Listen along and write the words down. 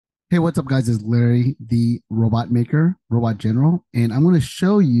Hey, what's up, guys? It's Larry, the robot maker, robot general, and I'm going to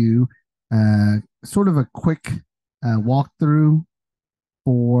show you sort of a quick walkthrough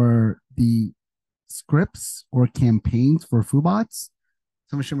for the scripts or campaigns for FUBots.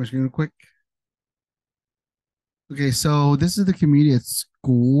 So I'm going to share my screen real quick. Okay, so this is the community at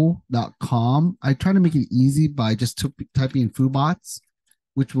school.com. I try to make it easy by just typing in FUBots,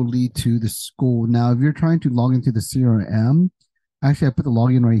 which will lead to the school. Now, if you're trying to log into the CRM, actually, I put the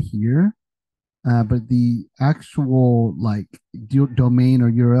login right here. But the actual domain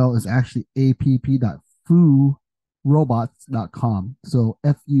or URL is actually app.furobots.com. So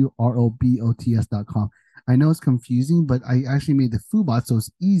FUROBOTS.com. I know it's confusing, but I actually made the FUBot so it's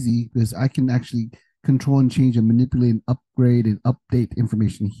easy because I can actually control and change and manipulate and upgrade and update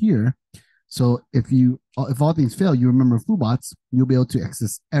information here. So if all things fail, you remember FUBots, you'll be able to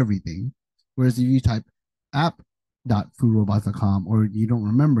access everything. Whereas if you type app.furobots.com or you don't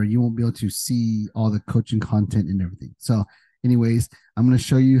remember, you won't be able to see all the coaching content and everything. So, anyways, I'm going to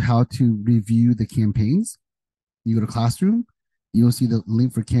show you how to review the campaigns. You go to Classroom, you'll see the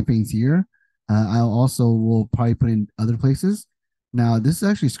link for campaigns here. I also will probably put in other places. Now, this is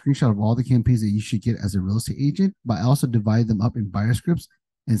actually a screenshot of all the campaigns that you should get as a real estate agent, but I also divide them up in buyer scripts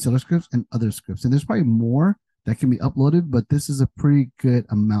and seller scripts and other scripts. And there's probably more that can be uploaded, but this is a pretty good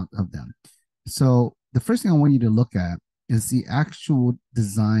amount of them. So the first thing I want you to look at is the actual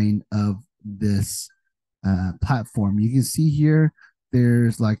design of this platform. You can see here,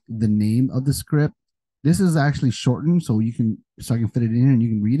 there's like the name of the script. This is actually shortened so I can fit it in and you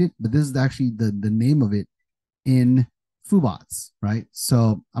can read it, but this is actually the name of it in FUBots, right?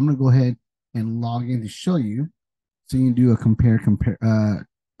 So I'm gonna go ahead and log in to show you so you can do a compare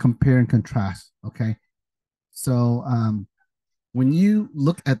and contrast. Okay. So when you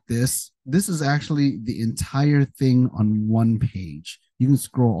look at this, this is actually the entire thing on one page. You can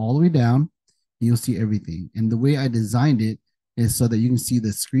scroll all the way down, and you'll see everything. And the way I designed it is so that you can see the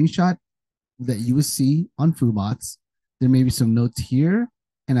screenshot that you would see on FUBots. There may be some notes here,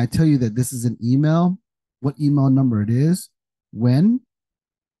 and I tell you that this is an email, what email number it is, when,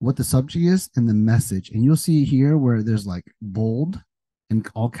 what the subject is, and the message. And you'll see here where there's like bold and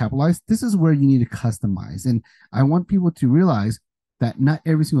all capitalized. This is where you need to customize. And I want people to realize that not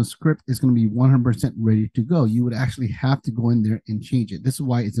every single script is going to be 100% ready to go. You would actually have to go in there and change it. This is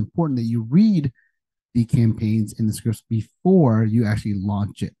why it's important that you read the campaigns and the scripts before you actually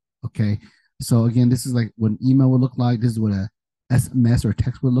launch it. Okay. So again, this is like what an email would look like. This is what a SMS or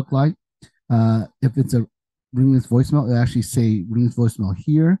text would look like. If it's a ringless voicemail, it actually say ringless voicemail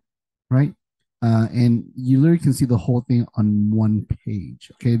here, right? And you literally can see the whole thing on one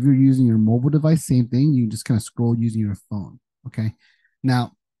page. Okay, if you're using your mobile device, same thing. You just kind of scroll using your phone. Okay,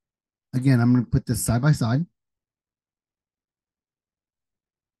 now again, I'm going to put this side by side.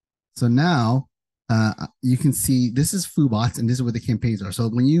 So now you can see this is FUBots and this is where the campaigns are. So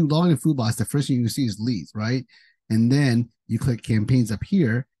when you log into FUBots, the first thing you can see is leads, right? And then you click campaigns up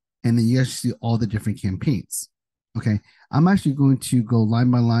here, and then you actually see all the different campaigns. Okay, I'm actually going to go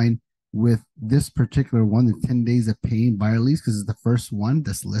line by line with this particular one, the 10 days of paying buyer leads, because it's the first one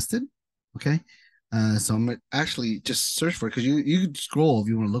that's listed. Okay. So I'm going to actually just search for it because you can scroll if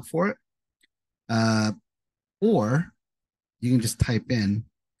you want to look for it. Or you can just type in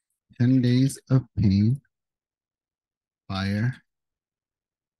 10 days of paying buyer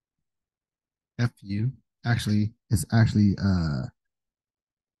FU. Actually, it's actually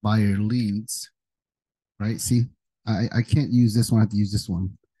buyer leads, right? See, I can't use this one. I have to use this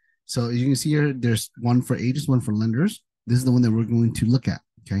one. So as you can see here, there's one for agents, one for lenders. This is the one that we're going to look at.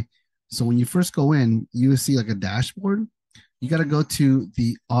 Okay. So when you first go in, you will see like a dashboard. You got to go to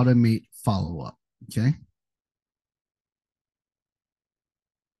the automate follow-up. Okay.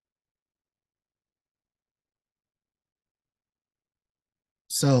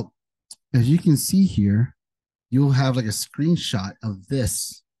 So as you can see here, you'll have like a screenshot of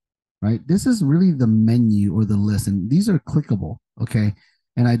this, right? This is really the menu or the list, and these are clickable. Okay.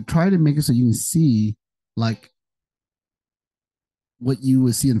 And I try to make it so you can see like what you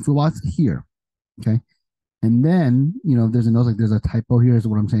would see in FUBots here. Okay. And then, if there's a note like there's a typo here, is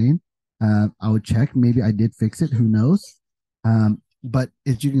what I'm saying. I would check. Maybe I did fix it. Who knows? But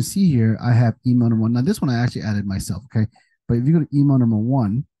as you can see here, I have email number one. Now, this one I actually added myself. Okay. But if you go to email number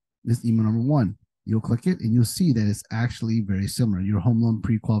one, this email number one, you'll click it and you'll see that it's actually very similar. Your home loan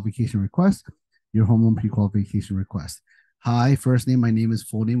pre-qualification request, your home loan pre-qualification request. Hi, first name, my name is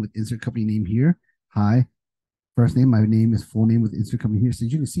full name with insert company name here. Hi, first name, my name is full name with insert company here. So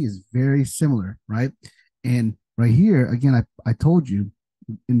as you can see, it's very similar, right? And right here, again, I told you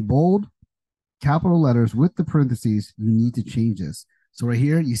in bold, capital letters with the parentheses, you need to change this. So right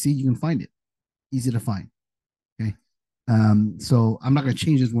here, you see, you can find it. Easy to find. Okay. So I'm not going to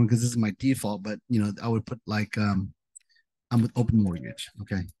change this one because this is my default, but I would put like I'm with Open Mortgage,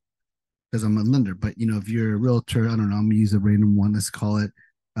 okay, because I'm a lender. But if you're a realtor, I don't know, I'm gonna use a random one. Let's call it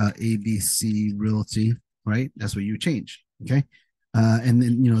ABC Realty, right? That's what you change, okay. And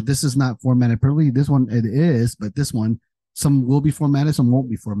then this is not formatted perfectly. This one it is, but this one some will be formatted, some won't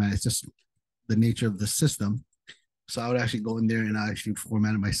be formatted. It's just the nature of the system. So I would actually go in there and I actually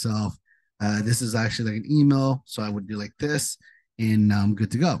format it myself. This is actually like an email, so I would do like this, and now I'm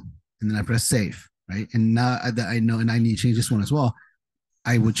good to go. And then I press save, right? And now that I know, and I need to change this one as well,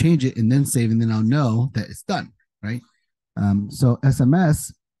 I will change it and then save, and then I'll know that it's done, right? So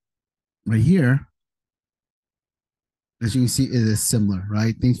SMS right here, as you can see, it is similar,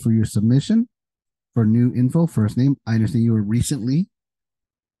 right? Thanks for your submission. For new info, first name. I understand you were recently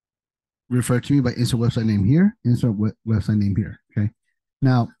referred to me by insert website name here, insert website name here. Okay.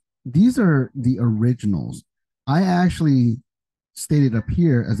 Now, these are the originals. I actually stated up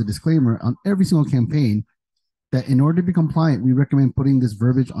here as a disclaimer on every single campaign that in order to be compliant, we recommend putting this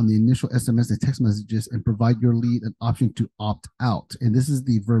verbiage on the initial SMS and text messages and provide your lead an option to opt out. And this is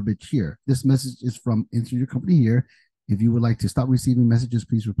the verbiage here. This message is from insert your company here. If you would like to stop receiving messages,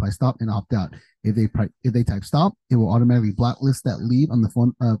 please reply stop and opt out. If they type stop, it will automatically blacklist that lead on the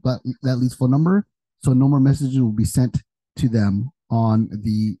phone that lead's phone number, so no more messages will be sent to them on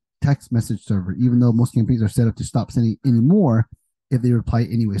the text message server. Even though most campaigns are set up to stop sending anymore if they reply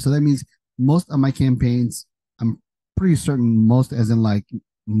anyway. So that means most of my campaigns, I'm pretty certain most, as in like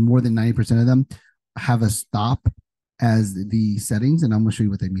more than 90% of them, have a stop as the settings, and I'm going to show you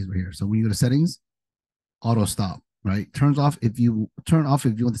what that means right here. So when you go to settings, auto stop. Right, turns off if you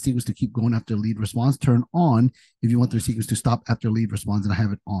want the sequence to keep going after lead response. Turn on if you want the sequence to stop after lead response, and I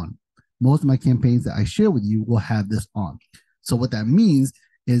have it on. Most of my campaigns that I share with you will have this on. So what that means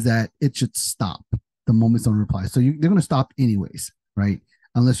is that it should stop the moment someone replies. So they're going to stop anyways, right?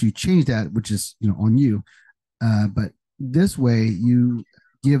 Unless you change that, which is on you. But this way, you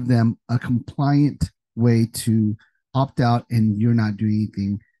give them a compliant way to opt out, and you're not doing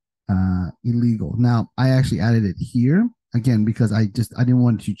anything illegal. Now, I actually added it here again because I didn't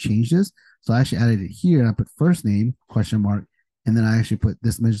want to change this, so I actually added it here. And I put first name ? And then I actually put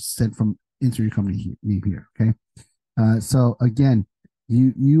this message sent from insert your company name here. Okay. So again,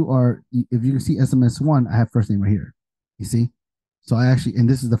 you are, if you can see SMS1, I have first name right here. You see. So I actually, and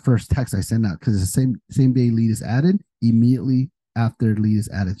this is the first text I send out because it's the same day lead is added, immediately after lead is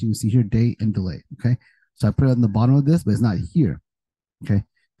added. So you can see here date and delay. Okay. So I put it on the bottom of this, but it's not here. Okay.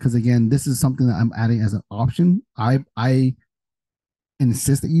 Because again, this is something that I'm adding as an option. I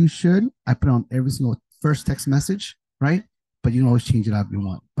insist that you should. I put it on every single first text message, right? But you can always change it out if you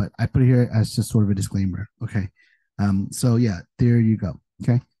want. But I put it here as just sort of a disclaimer. Okay. So yeah, there you go.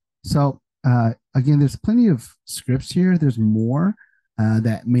 Okay. So again, there's plenty of scripts here. There's more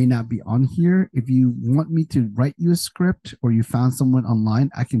that may not be on here. If you want me to write you a script or you found someone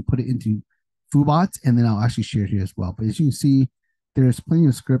online, I can put it into FUBots and then I'll actually share it here as well. But as you can see, there's plenty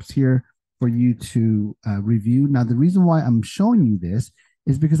of scripts here for you to review. Now, the reason why I'm showing you this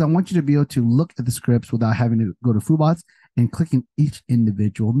is because I want you to be able to look at the scripts without having to go to FUBots and clicking each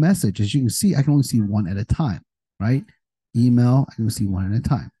individual message. As you can see, I can only see one at a time, right? Email, I can see one at a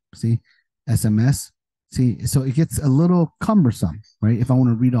time. See, SMS, see, so it gets a little cumbersome, right? If I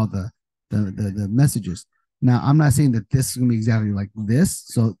want to read all the messages. Now, I'm not saying that this is going to be exactly like this.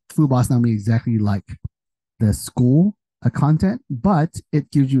 So FUBots not going to be exactly like the school content, but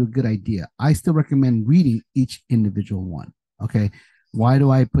it gives you a good idea. I still recommend reading each individual one. Okay. Why do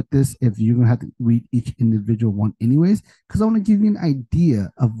I put this if you're going to have to read each individual one anyways? Because I want to give you an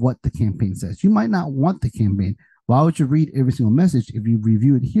idea of what the campaign says. You might not want the campaign. Why would you read every single message if you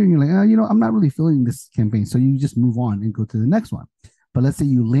review it here and you're like, oh, I'm not really feeling this campaign. So you just move on and go to the next one. But let's say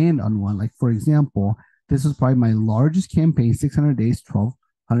you land on one, like for example, this is probably my largest campaign, 600 days,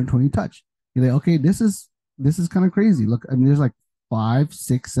 1,220 touch. You're like, okay, this is kind of crazy. Look, I mean, there's like 5,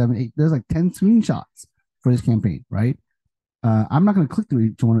 6, 7, 8. There's like 10 screenshots for this campaign, right? I'm not going to click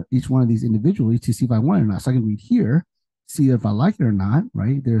through each one of these individually to see if I want it or not. So I can read here, see if I like it or not,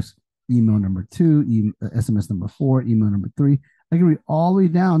 right? There's email number 2, SMS number 4, email number 3. I can read all the way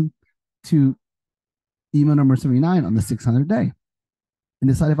down to email number 79 on the 600 day and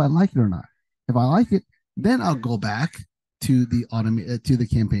decide if I like it or not. If I like it, then I'll go back to the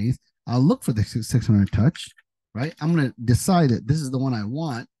campaigns. I'll look for the 600 touch, right? I'm going to decide that this is the one I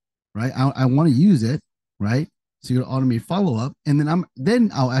want, right? I want to use it, right? So you're going to automate follow-up. And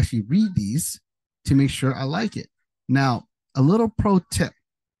then I'll actually read these to make sure I like it. Now, a little pro tip.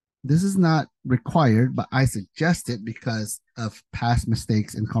 This is not required, but I suggest it because of past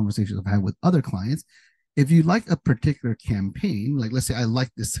mistakes and conversations I've had with other clients. If you like a particular campaign, like let's say I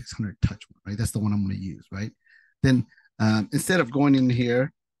like this 600 touch one, right? That's the one I'm going to use, right? Then instead of going in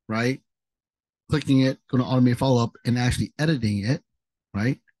here, right, clicking it, going to automate follow up and actually editing it,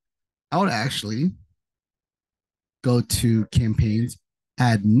 right? I would actually go to campaigns,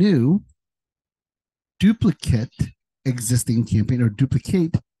 add new, duplicate existing campaign or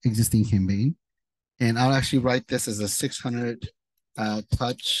duplicate existing campaign. And I'll actually write this as a 600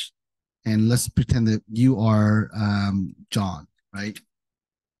 touch. And let's pretend that you are John, right?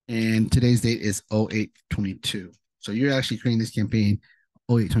 And today's date is 08/22. So you're actually creating this campaign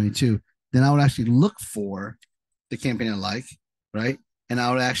 08/22. Then I would actually look for the campaign I like, right? And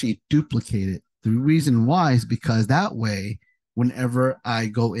I would actually duplicate it. The reason why is because that way, whenever I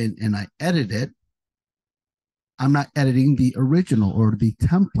go in and I edit it, I'm not editing the original or the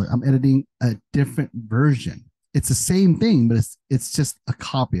template. I'm editing a different version. It's the same thing, but it's just a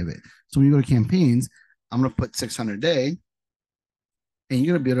copy of it. So when you go to campaigns, I'm going to put 600 day, and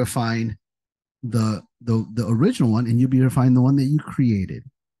you're going to be able to find the original one, and you'll be able to find the one that you created.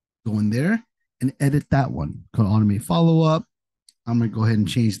 Go in there and edit that one. Called automate follow up. I'm going to go ahead and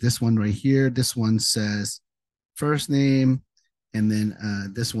change this one right here. This one says first name, and then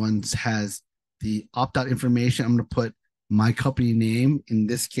this one has the opt-out information. I'm going to put my company name. In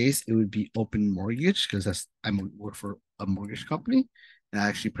this case, it would be Open Mortgage because I work for a mortgage company. And I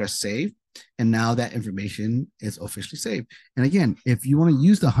actually press save. And now that information is officially saved. And again, if you want to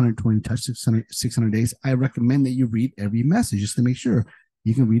use the 120 touch 600 days, I recommend that you read every message just to make sure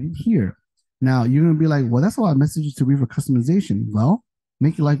you can read it here. Now, you're going to be like, well, that's a lot of messages to read for customization. Well,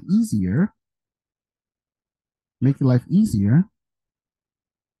 make your life easier. Make your life easier.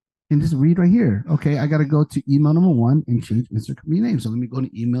 And just read right here. Okay, I got to go to email number 1 and change insert company name. So let me go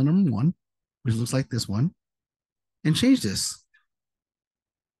to email number 1, which looks like this one, and change this.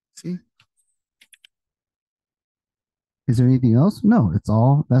 See? Is there anything else? No, it's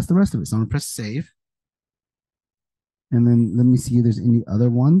all, that's the rest of it. So I'm going to press save. And then let me see if there's any other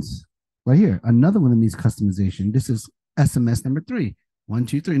ones. Right here, another one that needs customization. This is SMS number 3. 1,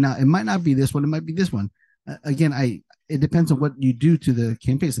 2, 3. Now, it might not be this one. It might be this one. Again, it depends on what you do to the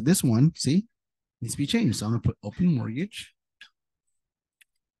campaign. So this one, see, needs to be changed. So I'm going to put Open Mortgage.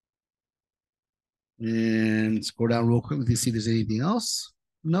 And scroll down real quick to see if there's anything else.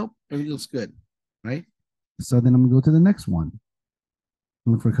 Nope, everything looks good, right? So then I'm going to go to the next one.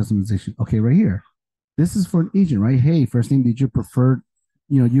 Look for customization. Okay, right here. This is for an agent, right? Hey, first name, did you prefer,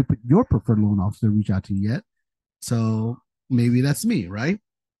 you put your preferred loan officer reach out to you yet? So maybe that's me, right?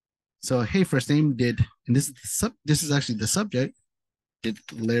 So, hey, first name, and this is actually the subject. Did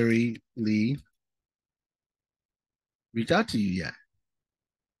Larry Lee reach out to you yet?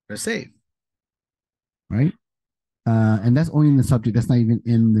 Press save, right? And that's only in the subject. That's not even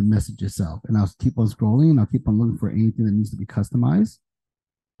in the message itself. And I'll keep on scrolling, and I'll keep on looking for anything that needs to be customized.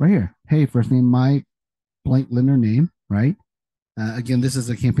 Right here. Hey, first name, Mike, blank lender name, right? Again, this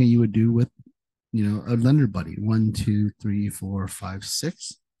is a campaign you would do with, a lender buddy. 1, 2, 3, 4, 5,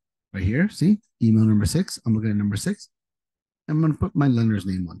 6. Right here, see, email number 6. I'm looking at number 6. I'm going to put my lender's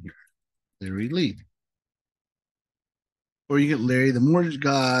name on here, Larry Lee. Or you get Larry, the mortgage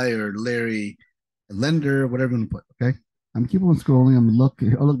guy, or Larry, the lender, whatever you want to put, okay? I'm keep on scrolling. I'm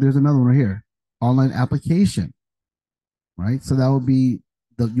looking. Oh, look, there's another one right here. Online application, right? So that will be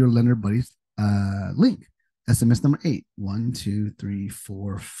your lender buddy's link. SMS number 8. 1, 2, 3,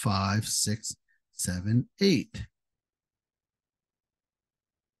 4, 5, 6, 7, 8.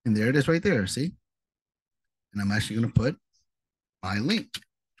 And there it is right there, see? And I'm actually going to put my link.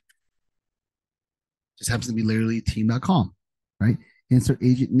 Just happens to be LarryLeeTeam.com, right? Insert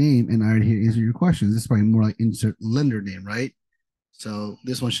agent name, and I already here answer your questions. This is probably more like insert lender name, right? So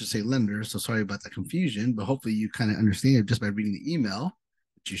this one should say lender. So sorry about that confusion, but hopefully you kind of understand it just by reading the email,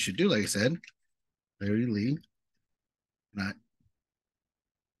 which you should do, like I said. Larry Lee, not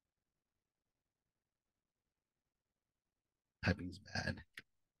typing's bad.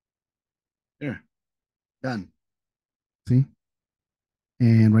 There, done. See,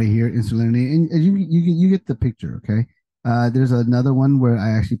 and right here, insert lender name, and you get the picture. Okay. There's another one where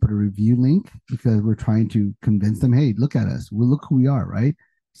I actually put a review link because we're trying to convince them, hey, look at us. Well, look who we are, right?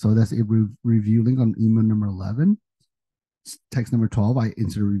 So that's a review link on email number 11. Text number 12, I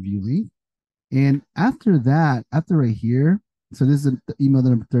insert a review link. And after that, after right here, so this is the email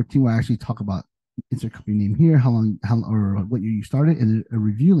number 13 where I actually talk about insert company name here, how long, or what year you started, and a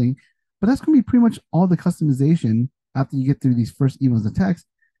review link. But that's going to be pretty much all the customization after you get through these first emails of text.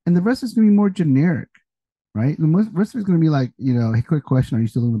 And the rest is going to be more generic, right? The rest of it's going to be like, hey, quick question. Are you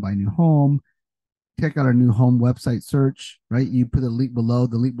still going to buy a new home? check out our new home website search, right? You put the link below.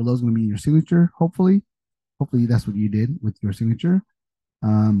 The link below is going to be in your signature, hopefully. Hopefully that's what you did with your signature.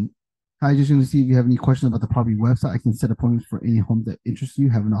 I just want to see if you have any questions about the property website. I can set appointments for any home that interests you.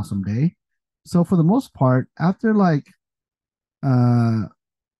 Have an awesome day. So for the most part, after like 20,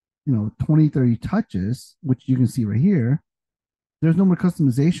 30 touches, which you can see right here, there's no more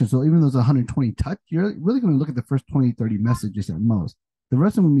customization. So even though there's 120 touch, you're really going to look at the first 20, 30 messages at most. The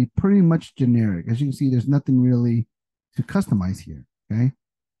rest of them will be pretty much generic. As you can see, there's nothing really to customize here. Okay.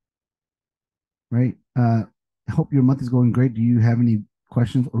 Right. I hope your month is going great. Do you have any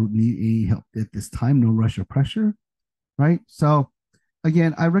questions or need any help at this time? No rush or pressure. Right. So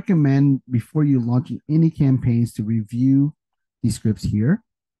again, I recommend before you launch any campaigns to review these scripts here.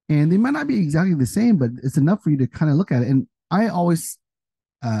 And they might not be exactly the same, but it's enough for you to kind of look at it. And I always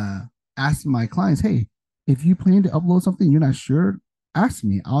ask my clients, hey, if you plan to upload something you're not sure, ask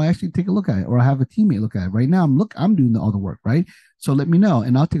me. I'll actually take a look at it, or I'll have a teammate look at it. Right now, I'm doing all the work, right? So let me know,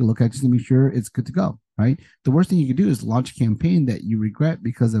 and I'll take a look at it just to make sure it's good to go, right? The worst thing you could do is launch a campaign that you regret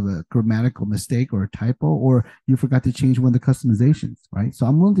because of a grammatical mistake or a typo, or you forgot to change one of the customizations, right? So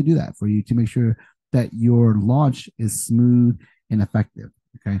I'm willing to do that for you to make sure that your launch is smooth and effective,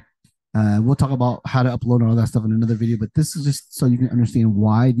 okay? We'll talk about how to upload and all that stuff in another video, but this is just so you can understand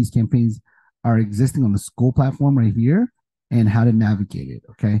why these campaigns are existing on the school platform right here and how to navigate it.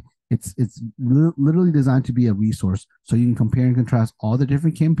 Okay. It's literally designed to be a resource so you can compare and contrast all the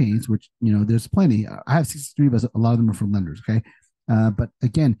different campaigns, which, there's plenty. I have 63, but a lot of them are from lenders. Okay. But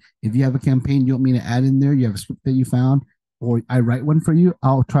again, if you have a campaign you want me to add in there, you have a script that you found, or I write one for you,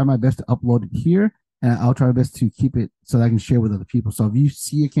 I'll try my best to upload it here, and I'll try my best to keep it so that I can share with other people. So if you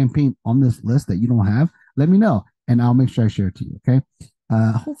see a campaign on this list that you don't have, let me know, and I'll make sure I share it to you. Okay.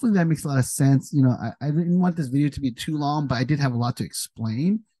 Hopefully that makes a lot of sense. I didn't want this video to be too long, but I did have a lot to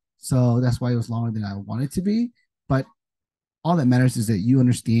explain. So that's why it was longer than I wanted to be. But all that matters is that you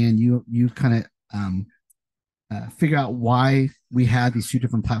understand, you kind of figure out why we have these two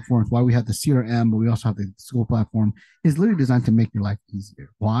different platforms, why we have the CRM, but we also have the school platform. Is literally designed to make your life easier.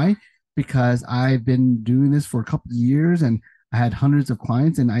 Why? Because I've been doing this for a couple of years and I had hundreds of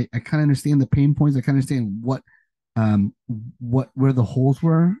clients, and I kind of understand the pain points. I kind of understand where the holes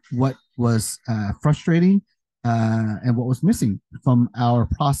were, what was frustrating, and what was missing from our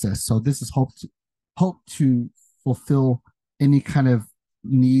process. So this is hope to fulfill any kind of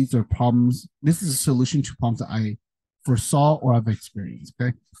needs or problems. This is a solution to problems that I foresaw or I've experienced.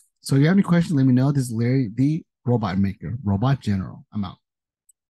 Okay. So if you have any questions, let me know. This is Larry, the robot maker, robot general. I'm out.